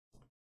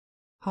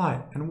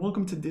Hi, and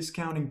welcome to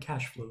Discounting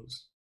Cash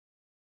Flows.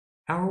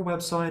 Our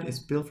website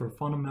is built for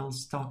fundamental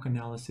stock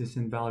analysis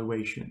and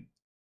valuation,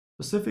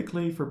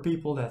 specifically for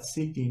people that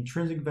seek the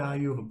intrinsic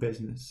value of a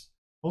business,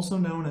 also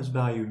known as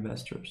value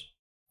investors.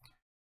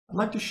 I'd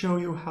like to show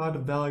you how to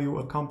value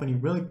a company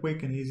really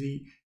quick and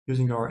easy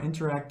using our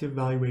interactive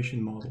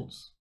valuation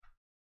models.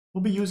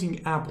 We'll be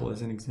using Apple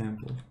as an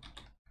example.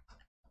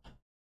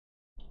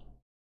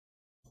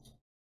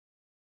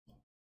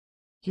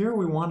 Here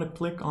we want to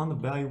click on the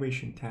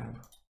Valuation tab.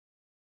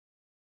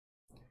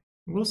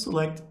 We'll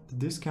select the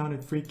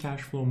Discounted Free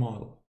Cash Flow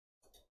model.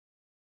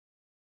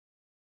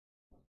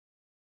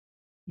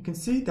 You can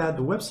see that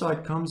the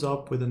website comes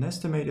up with an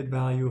estimated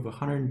value of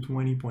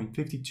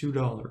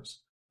 $120.52,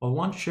 while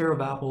one share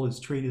of Apple is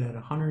traded at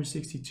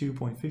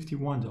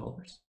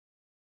 $162.51,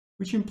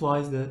 which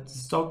implies that the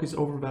stock is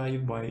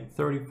overvalued by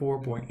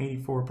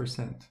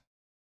 34.84%.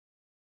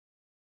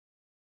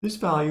 This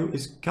value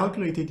is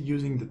calculated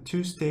using the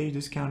two-stage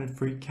discounted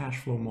free cash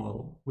flow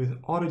model with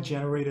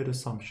auto-generated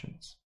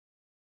assumptions,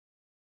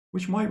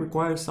 which might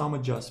require some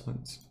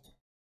adjustments.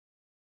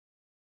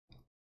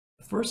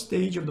 The first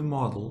stage of the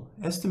model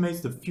estimates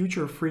the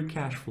future free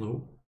cash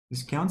flow,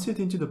 discounts it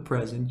into the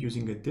present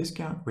using a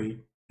discount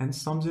rate, and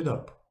sums it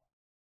up.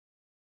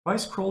 If I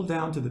scroll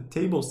down to the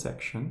table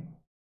section,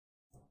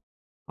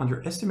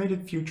 under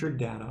estimated future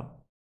data,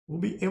 we'll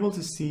be able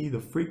to see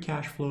the free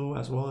cash flow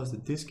as well as the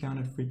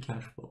discounted free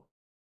cash flow.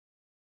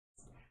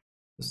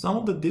 The sum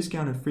of the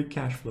discounted free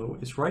cash flow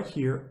is right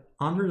here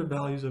under the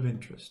values of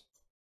interest.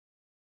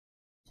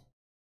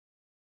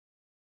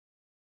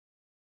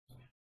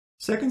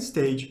 Second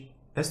stage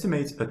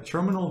estimates a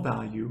terminal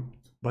value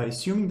by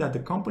assuming that the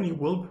company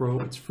will grow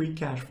its free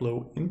cash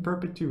flow in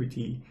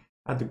perpetuity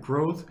at the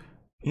growth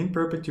in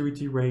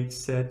perpetuity rate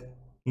set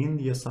in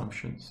the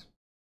assumptions.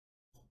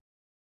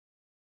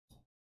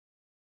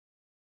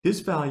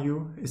 This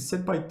value is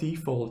set by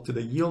default to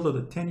the yield of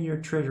the 10-year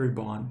Treasury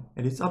bond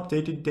and is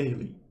updated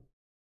daily.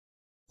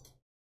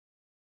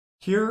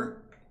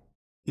 Here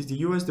is the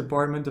US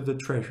Department of the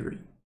Treasury,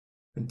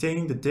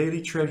 containing the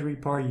daily Treasury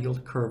par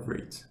yield curve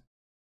rates.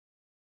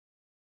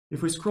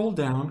 If we scroll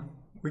down,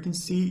 we can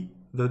see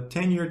the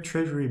 10-year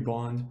Treasury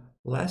bond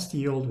last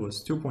yield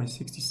was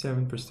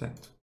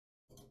 2.67%.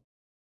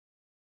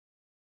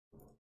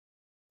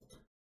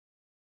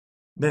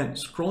 Then,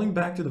 scrolling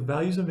back to the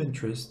values of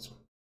interest,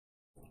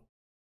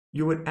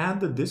 you would add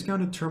the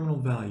discounted terminal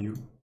value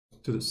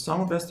to the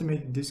sum of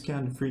estimated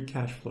discounted free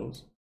cash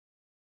flows,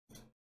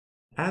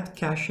 add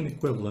cash and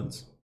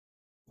equivalents,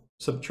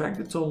 subtract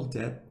the total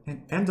debt,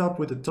 and end up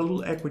with the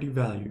total equity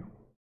value,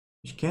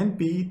 which can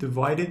be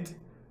divided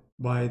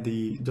by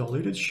the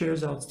diluted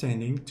shares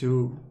outstanding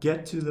to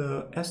get to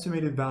the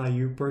estimated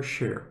value per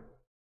share.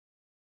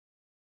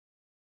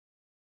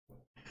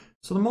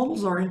 So the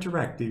models are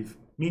interactive,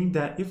 meaning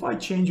that if I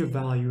change a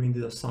value in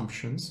the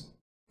assumptions,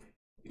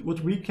 it would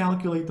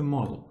recalculate the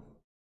model.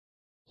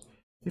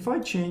 If I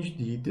change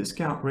the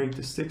discount rate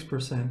to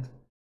 6%,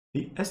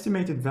 the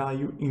estimated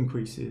value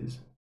increases.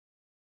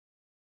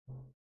 I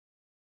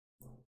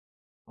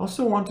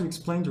also want to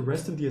explain the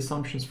rest of the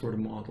assumptions for the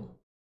model.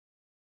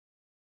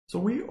 So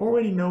we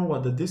already know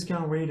what the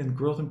discount rate and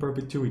growth in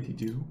perpetuity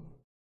do.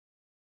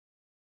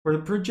 For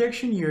the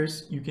projection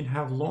years, you can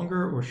have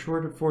longer or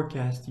shorter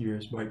forecast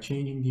years by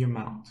changing the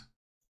amount.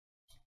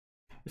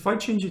 If I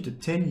change it to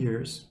 10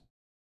 years,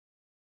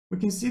 we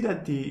can see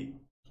that the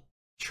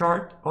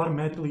chart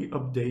automatically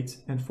updates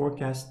and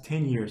forecasts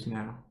 10 years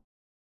now.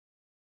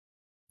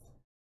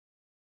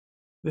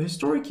 The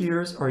historic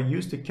years are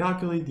used to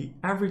calculate the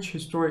average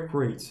historic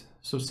rates,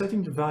 so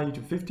setting the value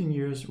to 15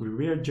 years, we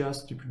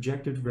readjust the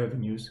projected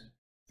revenues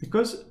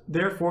because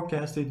they're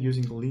forecasted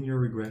using linear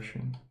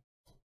regression.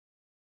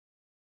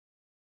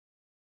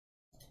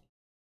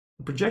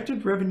 The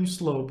projected revenue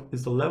slope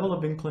is the level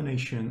of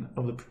inclination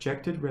of the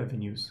projected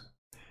revenues.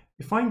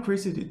 If I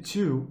increase it to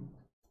 2,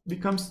 it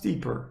becomes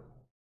steeper,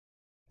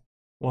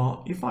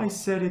 while if I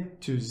set it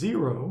to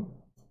 0,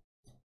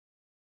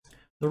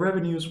 the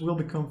revenues will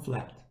become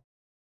flat.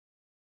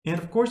 And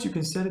of course, you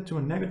can set it to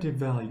a negative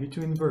value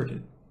to invert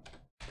it.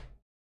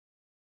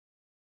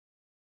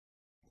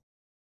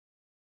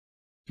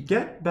 To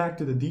get back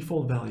to the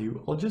default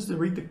value, I'll just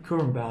delete the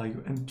current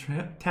value and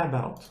tab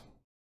out.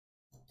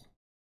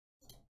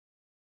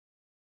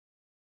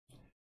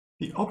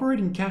 The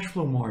operating cash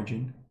flow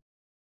margin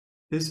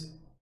is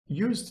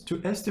used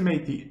to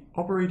estimate the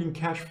operating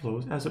cash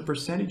flows as a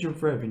percentage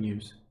of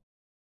revenues.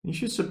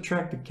 If you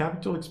subtract the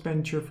capital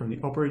expenditure from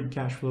the operating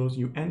cash flows,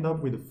 you end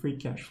up with a free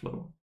cash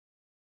flow.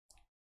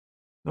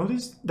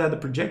 Notice that the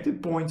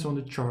projected points on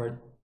the chart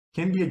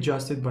can be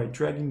adjusted by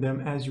dragging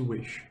them as you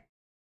wish.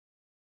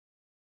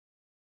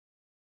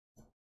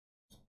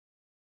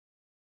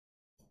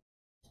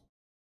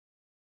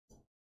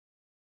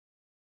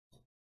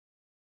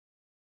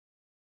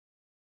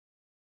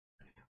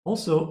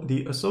 Also,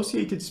 the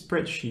associated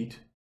spreadsheet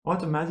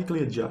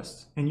automatically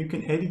adjusts, and you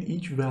can edit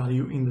each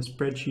value in the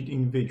spreadsheet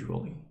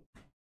individually.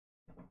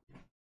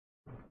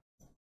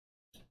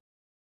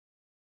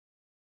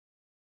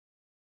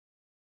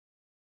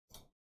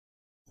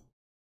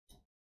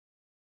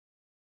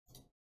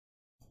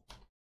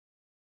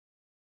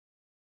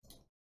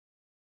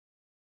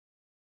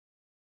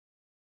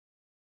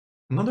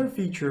 Another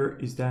feature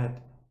is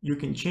that you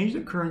can change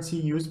the currency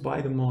used by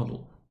the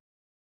model.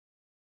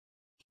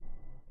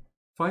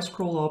 If I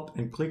scroll up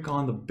and click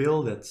on the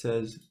bill that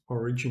says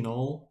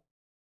original,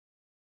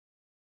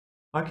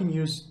 I can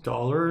use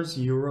dollars,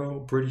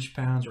 euro, British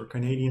pounds, or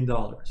Canadian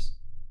dollars.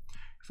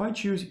 If I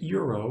choose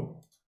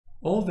euro,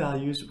 all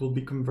values will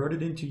be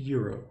converted into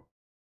euro,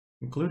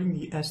 including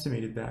the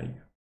estimated value.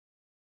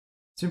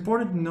 It's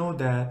important to know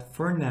that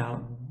for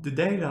now, the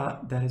data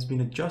that has been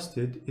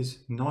adjusted is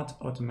not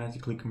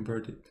automatically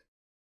converted.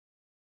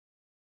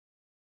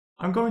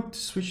 I'm going to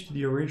switch to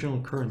the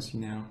original currency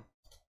now.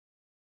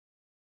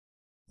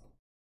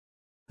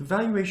 The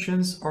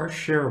valuations are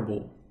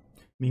shareable,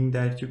 meaning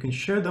that you can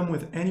share them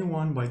with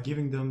anyone by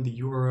giving them the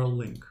URL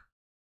link.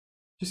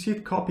 Just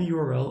hit copy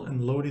URL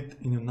and load it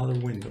in another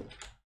window.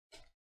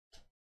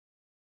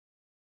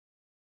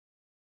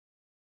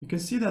 You can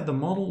see that the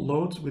model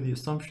loads with the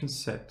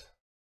assumptions set.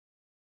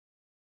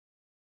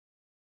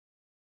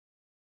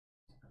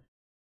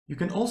 You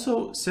can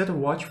also set a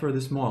watch for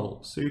this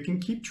model, so you can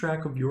keep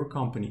track of your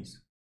companies.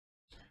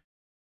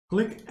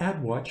 Click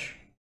Add Watch,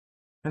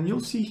 and you'll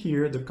see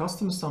here the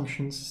custom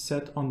assumptions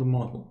set on the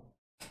model.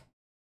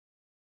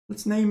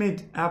 Let's name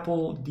it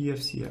Apple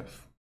DFCF.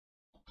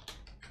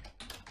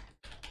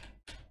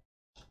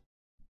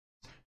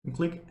 And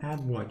click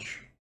Add Watch.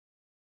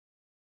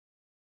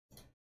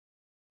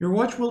 Your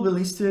watch will be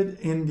listed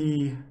in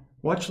the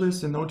watch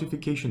list and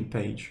notification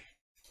page.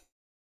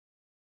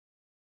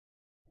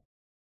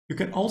 You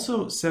can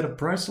also set a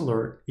price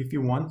alert if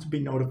you want to be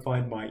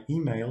notified by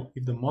email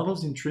if the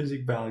model's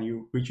intrinsic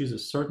value reaches a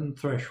certain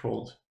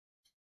threshold.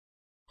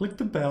 Click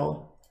the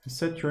bell and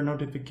set your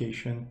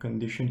notification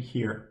condition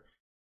here.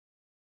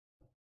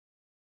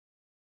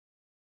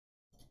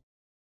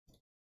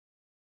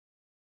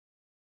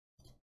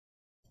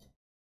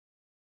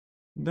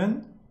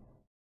 Then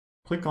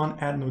click on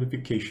Add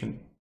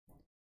Notification.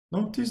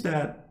 Notice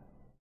that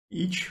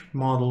each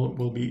model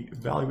will be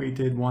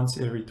evaluated once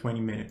every 20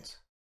 minutes.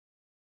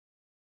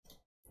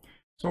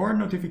 So our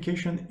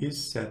notification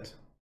is set.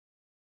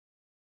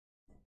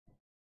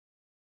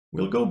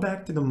 We'll go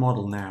back to the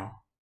model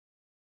now.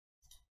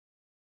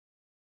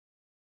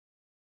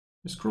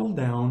 Scroll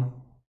down.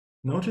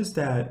 Notice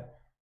that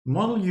the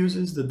model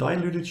uses the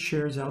diluted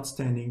shares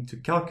outstanding to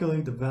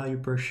calculate the value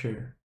per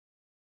share.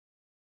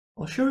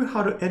 I'll show you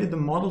how to edit the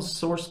model's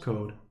source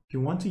code if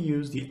you want to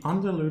use the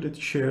undiluted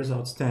shares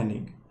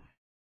outstanding,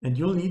 and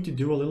you'll need to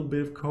do a little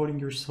bit of coding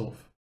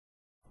yourself.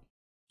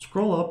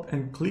 Scroll up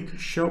and click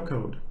Show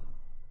Code.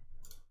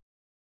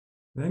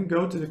 Then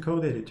go to the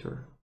code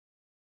editor.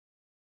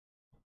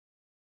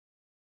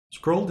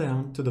 Scroll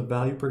down to the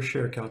value per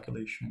share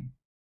calculation.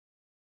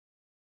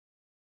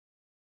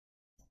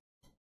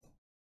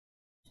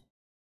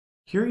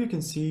 Here you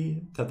can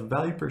see that the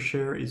value per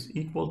share is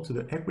equal to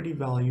the equity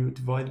value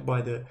divided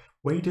by the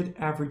weighted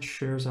average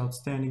shares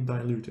outstanding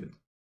diluted.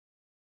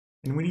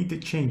 And we need to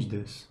change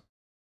this.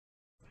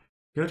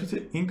 Go to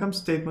the income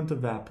statement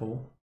of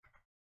Apple.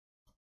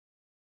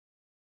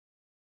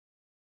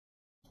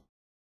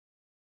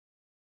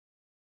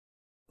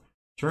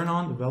 Turn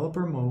on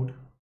developer mode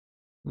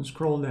and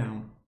scroll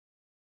down.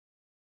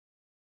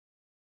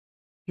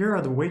 Here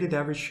are the weighted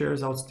average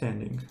shares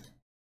outstanding.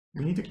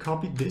 We need to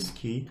copy this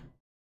key,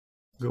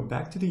 go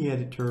back to the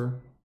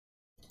editor,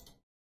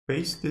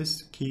 paste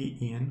this key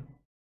in,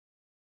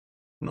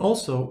 and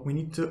also we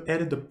need to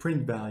edit the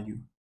print value.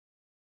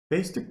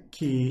 Paste the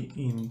key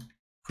in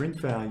print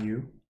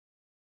value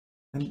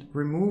and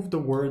remove the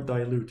word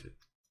diluted.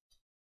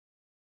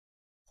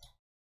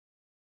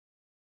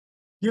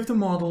 Give the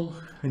model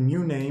a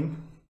new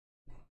name,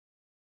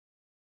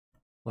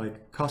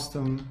 like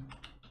custom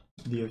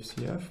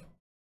DFCF.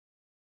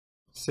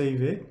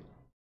 Save it.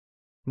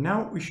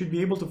 Now we should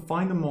be able to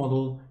find the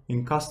model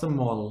in custom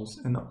models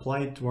and apply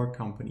it to our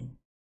company.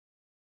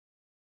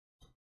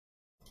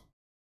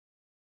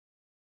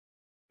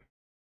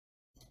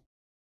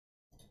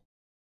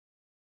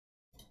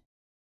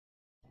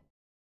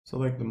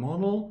 Select the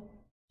model,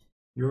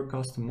 your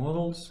custom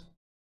models,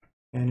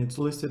 and it's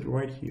listed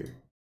right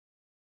here.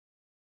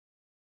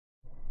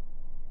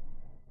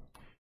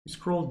 You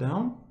scroll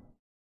down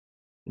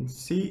and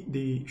see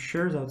the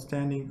shares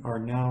outstanding are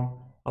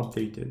now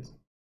updated.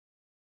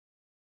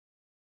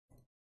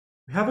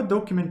 We have a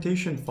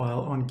documentation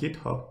file on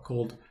GitHub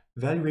called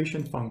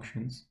Valuation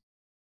Functions,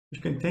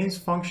 which contains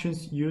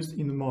functions used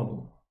in the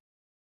model.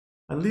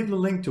 I'll leave the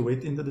link to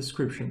it in the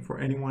description for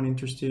anyone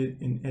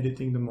interested in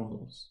editing the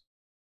models.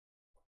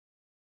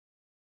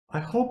 I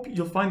hope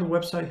you'll find the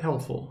website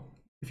helpful.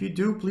 If you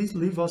do, please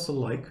leave us a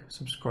like,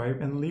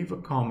 subscribe, and leave a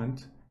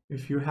comment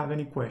if you have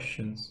any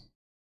questions.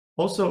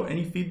 Also,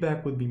 any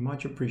feedback would be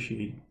much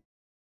appreciated.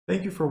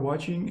 Thank you for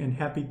watching and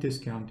happy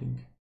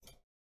discounting.